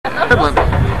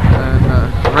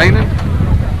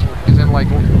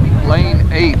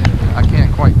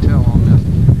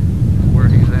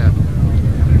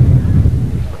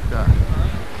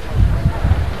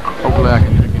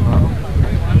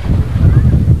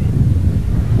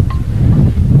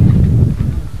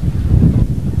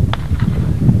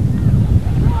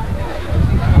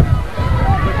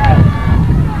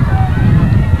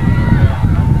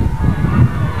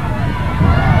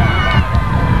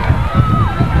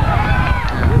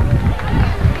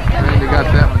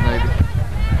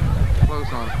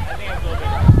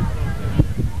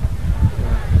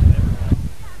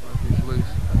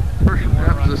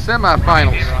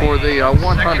semifinals for the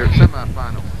 100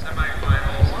 semifinals.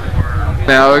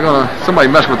 Now they're gonna, somebody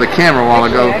messed with the camera a while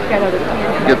ago.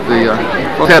 Get the,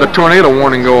 we had a tornado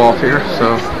warning go off here,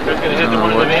 so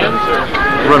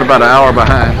run about an hour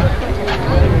behind.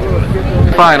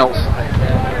 Finals.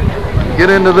 Get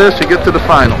into this, you get to the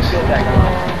finals. See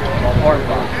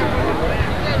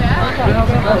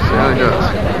how it goes.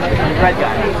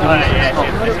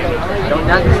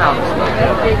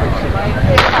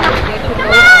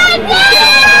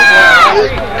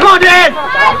 Come on, Dan!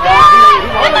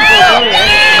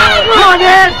 Come on,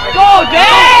 Dan! Go,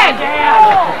 Dan!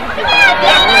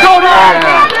 Go, Dan! Come on,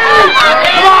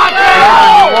 Dan!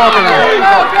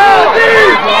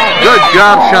 Good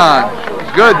job, Sean.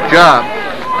 Good job.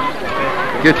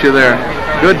 Get you there.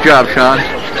 Good job, Sean.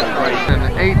 In the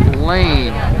 8th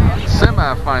lane,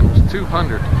 semifinals,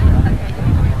 200.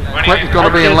 Clinton's going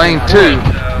to be in lane 2.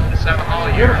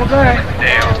 Beautiful day.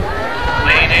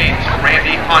 Lane 8,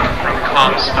 Randy Hunt from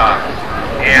Comstock.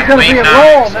 And lane 9,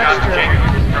 Scott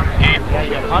Jacobs from April.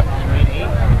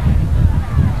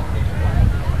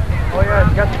 Oh yeah,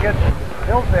 you got to get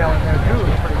Hillsdale in there too.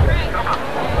 It's pretty good.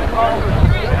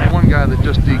 One guy that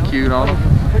just DQ'd on him.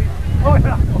 Oh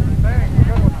yeah. Thanks.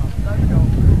 Good one. Let's go.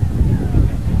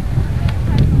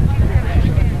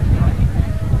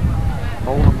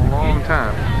 Hold him a long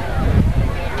time.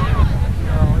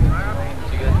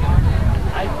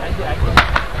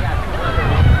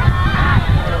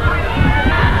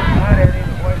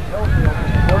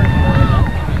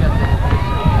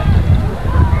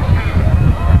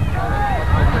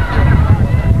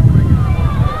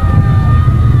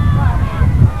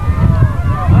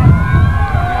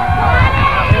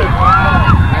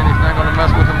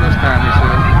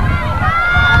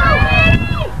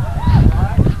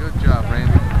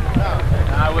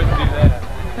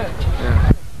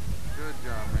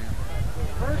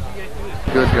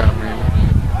 Good job, man.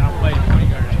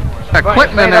 Got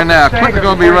Clinton in there now. Clinton's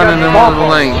going to be running in one of the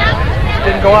lanes.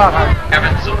 Didn't go out, huh?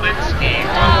 Kevin Zelinsky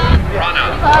from Brunna.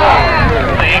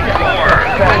 Lane 4,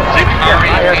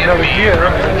 Zikari Hamby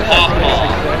from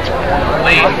Hawthorne.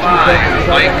 Lane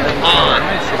 5, Mike Hahn,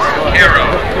 Caro.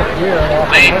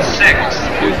 Lane 6,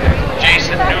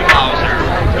 Jason Newhauser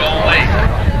from Gull Lake.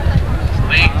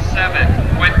 Lane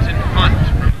 7, Quentin Hunt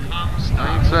from Comstock.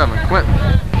 Lane 7,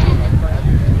 Quentin.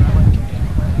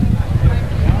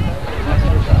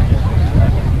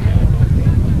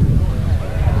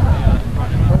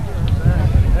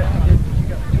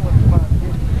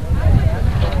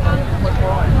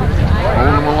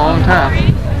 Time.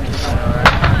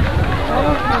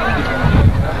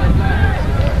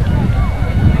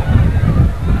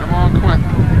 Come on, Quint.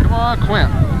 Come on,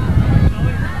 Quint.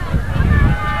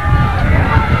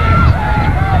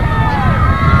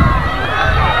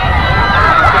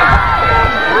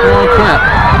 Come on, Quint.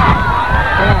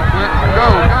 Come on, Quint. Go,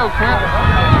 Quint.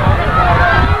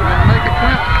 Make it,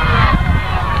 Quint.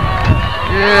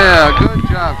 Yeah, good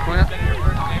job, Quint.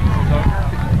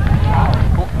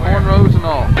 Cornrows and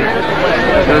all.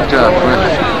 Good job, Quint.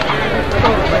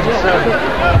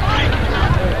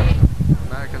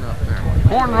 Backing up there.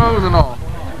 Cornrows and all.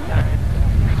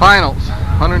 Finals,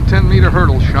 110-meter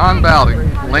hurdle, Sean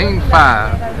Bowding, lane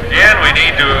 5. And we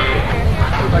need to...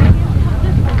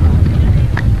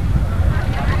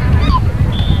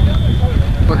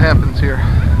 What happens here?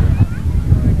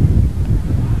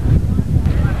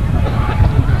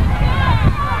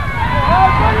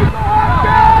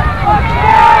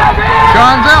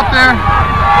 Sean's out there.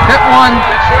 Hit one.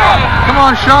 Come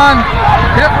on, Sean.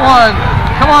 Hit one.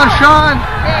 Come on, Sean.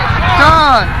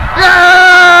 Sean.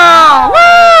 Yeah!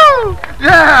 Woo!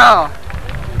 Yeah!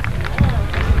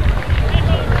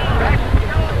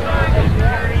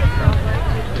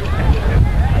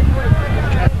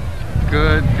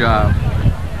 Good job.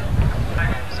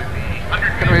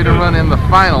 Getting ready to run in the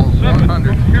finals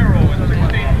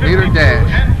 100-meter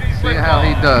dash. See how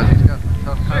he does. He's got some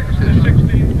tough competition.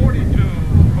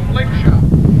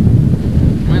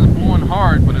 Wind's blowing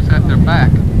hard, but it's at their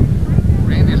back.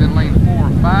 Randy's in lane 4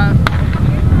 and 5.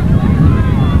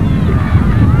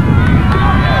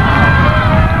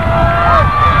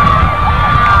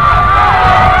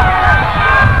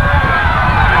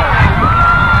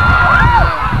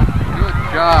 Good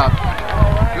job.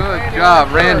 Good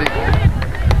job, Randy.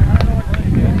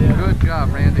 Good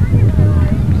job, Randy.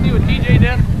 See what TJ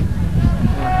did?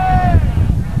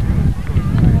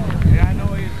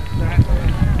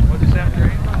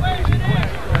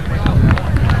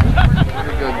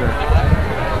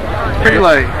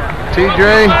 Relay, TJ,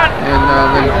 and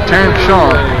then Terrence Shaw,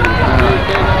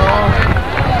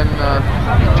 and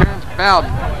Terrence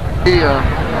Bowden,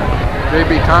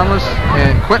 JB Thomas,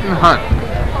 and Quentin Hunt.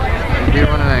 Be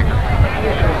running anchor.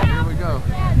 Here we go.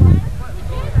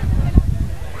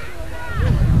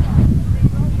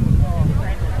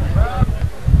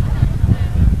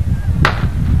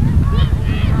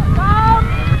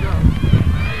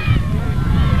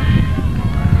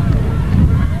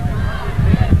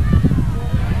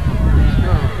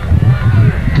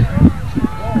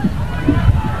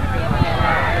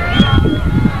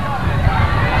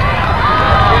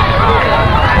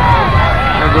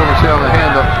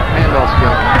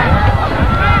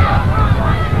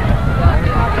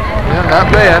 Not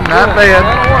bad, not bad.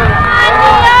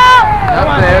 Not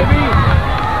bad.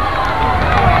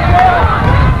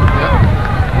 Yep.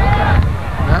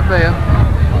 Not bad.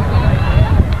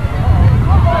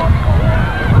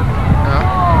 No.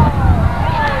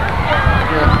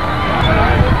 Yeah.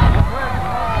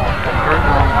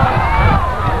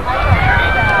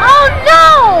 Oh no!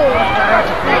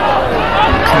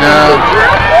 No.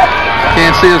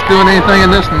 Can't see us doing anything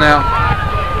in this one now.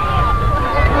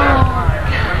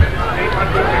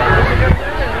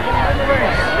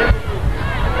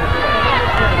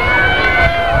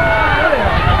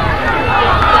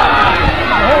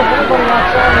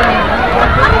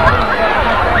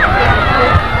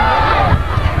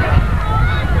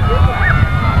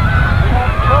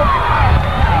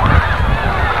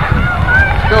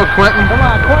 Go, Quentin. Come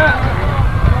on, Quentin.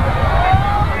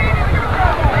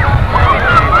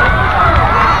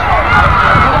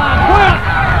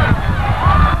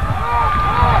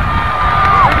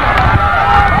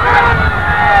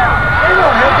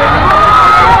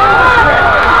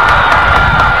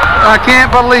 I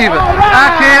can't believe it. I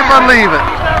can't believe it.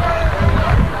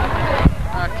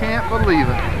 I can't believe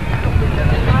it.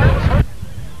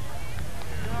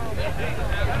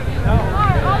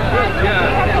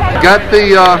 Got the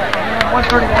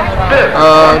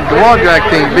Jack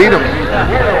team beat them.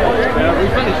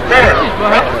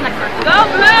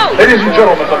 Ladies and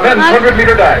gentlemen, the men's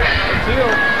 100-meter dash.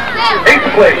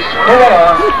 8th place,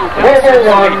 Corona,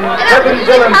 1201, Kevin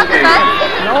Zielinski.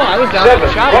 7th,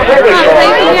 from Roseville,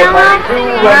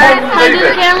 1192, Ramon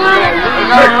Davis.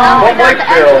 6th, from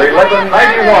Lakeville,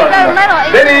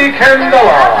 1191, Vinny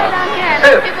Candela.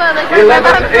 5th,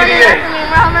 1188.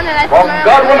 From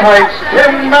Godwin Heights,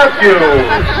 Tim Matthews.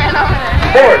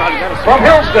 4th, from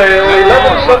Hillsdale,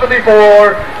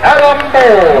 1174, Adam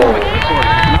Bowl.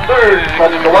 3rd,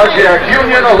 from Dowagiac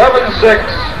Union, 1106,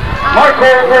 Marco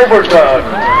Overton.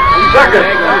 2nd,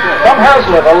 from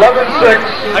Hazlitt,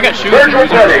 1106, Virgil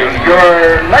Petty.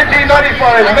 Your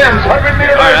 1995 men's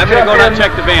 100-meter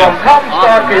champion from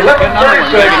Comstock,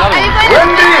 1136,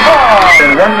 Wendy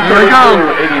Hahn.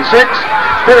 132.86.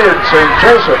 3rd, St.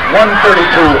 Joseph,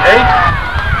 132.8.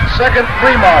 2nd,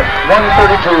 Fremont,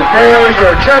 132.4.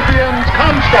 Your champions,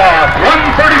 Comstock,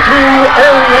 132.01.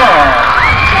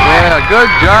 Yeah, good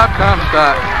job,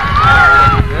 Comstock.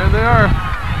 There they are.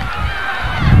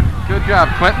 Good job,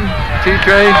 Quentin,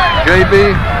 TJ,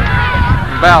 JB,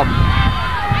 and Bowden.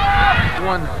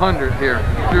 100 here.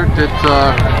 It's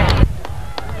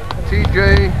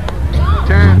TJ,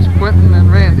 Terrence, Quentin,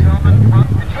 and Randy.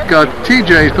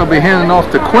 TJ is going to be handing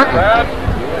off to Quentin.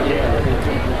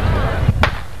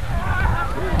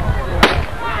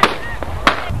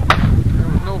 There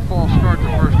was no false start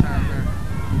the first time there.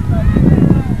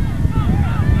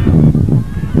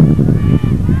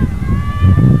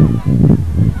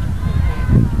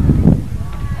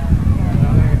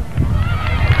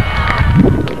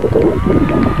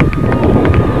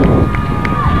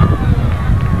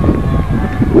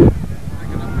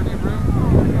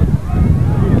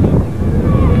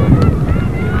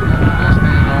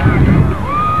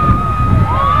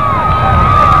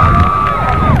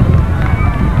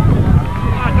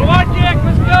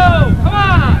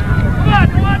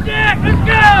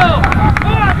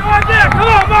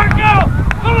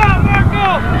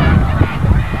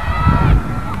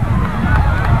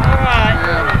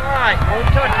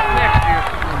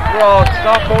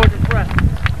 Stop forward and press.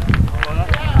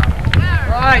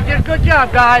 Alright, did a good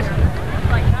job, guys.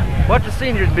 What the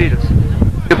seniors beat us.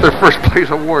 Get their first place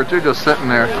awards. They're just sitting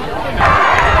there.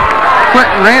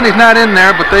 Randy's not in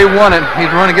there, but they won it.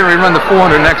 He's getting ready to run the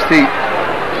 400 next heat.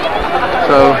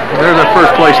 So there's our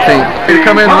first place team. If he'd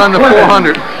come in and run the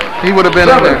 400, he would have been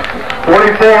in there.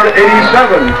 44-87,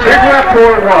 Big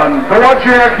Raptor 1,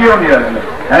 Dowagiac Union.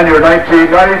 And your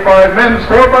 1995 men's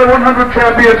 4x100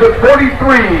 champions at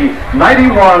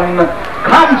 43-91,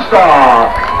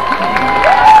 Comstock.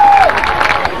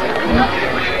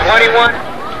 21.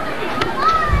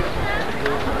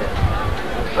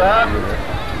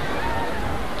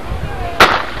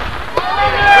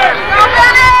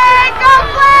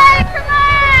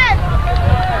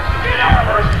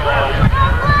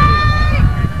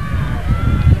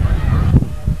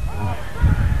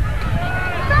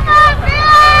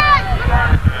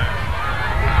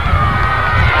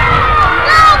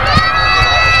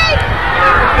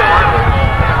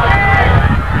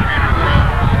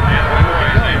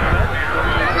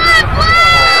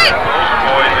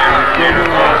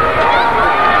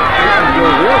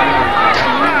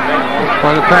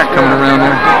 Quite a pack coming around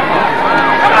there.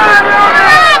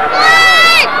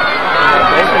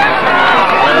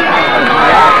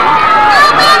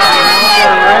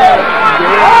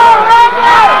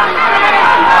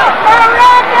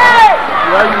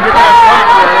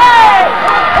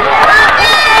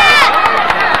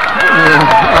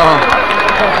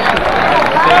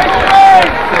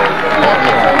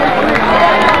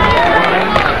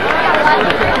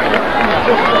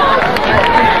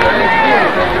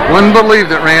 Wouldn't believe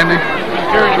it, Randy.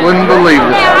 Wouldn't believe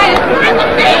it. 9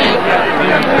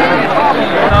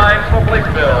 for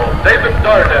Blakeville, David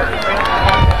Darden.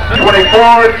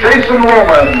 24, Jason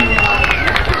Roman.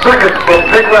 Second for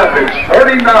Big Rapids,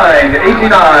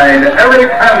 49-89,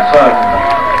 Eric Hansen.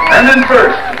 And in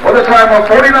first, with a time of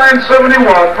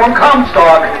 49.71 from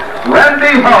Comstock,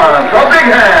 Randy Hunt. A big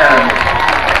hand.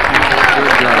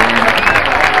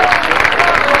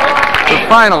 The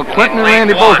final. Clinton and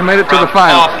Randy both made it to the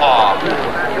final.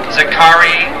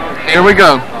 Zakari. Here we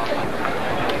go.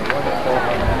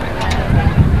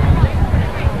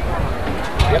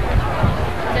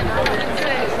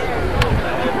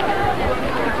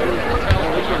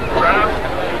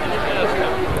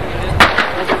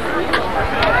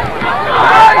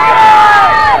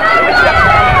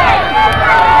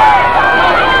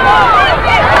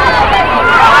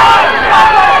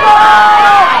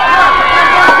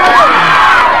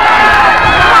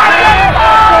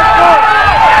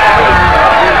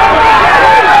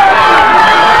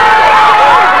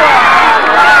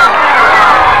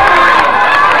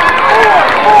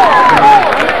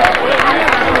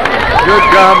 Good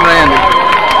job, Randy.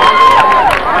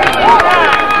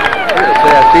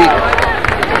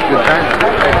 Good time.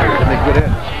 Make good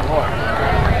hit.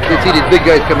 You see these big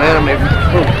guys come at him, they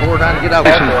move forward on to get out.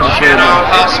 Shannon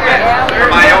Houseman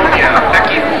from Ionia.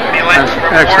 Becky Milan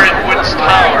from Warrenwood's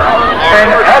Tower.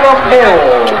 And Adam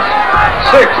Moles.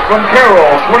 Sixth from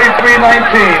Carroll,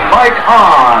 23-19, Mike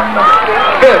Hahn.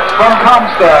 Fifth from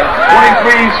Comstock,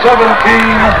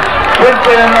 23-17,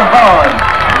 Quentin Hunt.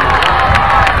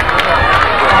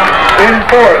 In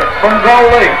fourth, from Gull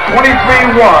Lake,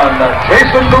 23-1,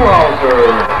 Jason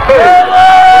Newhauser. Fifth,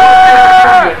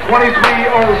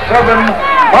 23-07,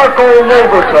 Marco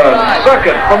Wolverton.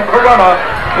 Second, from Corona,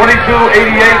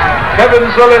 22-88, Kevin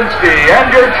Zielinski.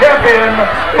 And your champion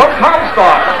from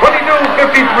Comstock,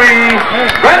 22-53,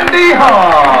 Randy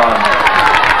Hahn.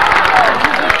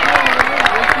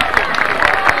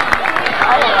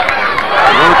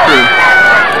 Well through.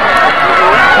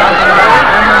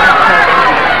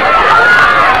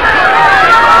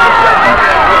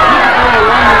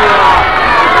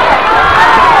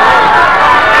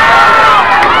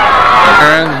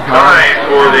 Time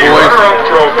for the runner-up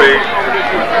trophy.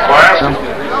 Class.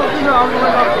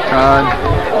 Todd,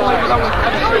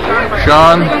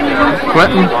 Sean,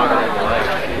 Quentin,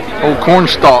 old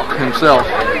Cornstalk himself.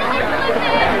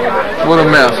 What a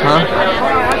mess, huh?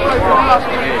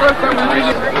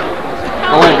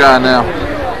 Old guy now.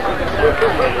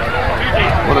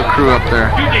 What a crew up there.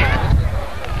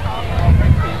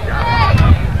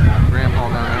 Grandpa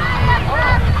down there.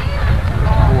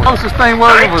 Closest thing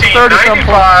was 30-some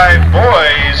points.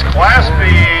 Boys, Class B.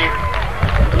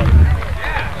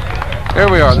 Here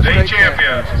we are, the State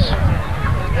champions.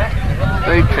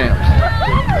 State champs.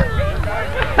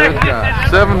 Good God,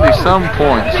 70-some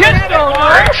points.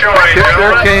 Great showing, Kick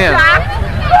their can.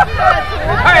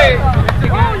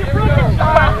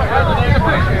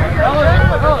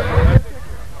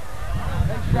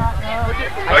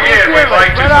 Again, we'd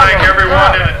like to thank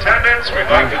everyone in attendance. We'd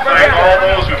like to thank all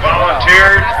those who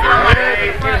volunteered their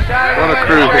day. What a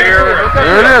crew here.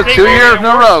 There it is, 2 years in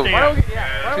a row.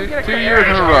 Two years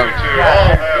in a row.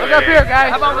 Look up here,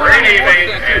 guys. Great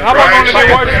evening. How about going to the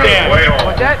award stand?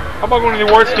 What's that? How about going to the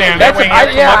award stand? That's That way you have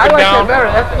some yeah, up I and like down. that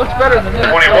better. That looks better than this.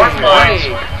 21 points.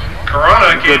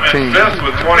 Corona came Good team. in fifth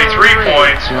with 23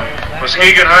 points.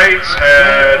 Muskegon Heights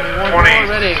had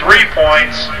 23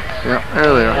 points. Yeah,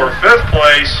 there they are. For fifth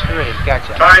place.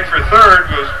 Gotcha. Tied for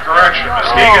third was, correction,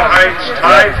 Muskegon Heights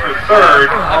tied for third.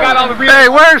 I got all the Hey,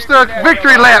 where's the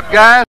victory lap, guys?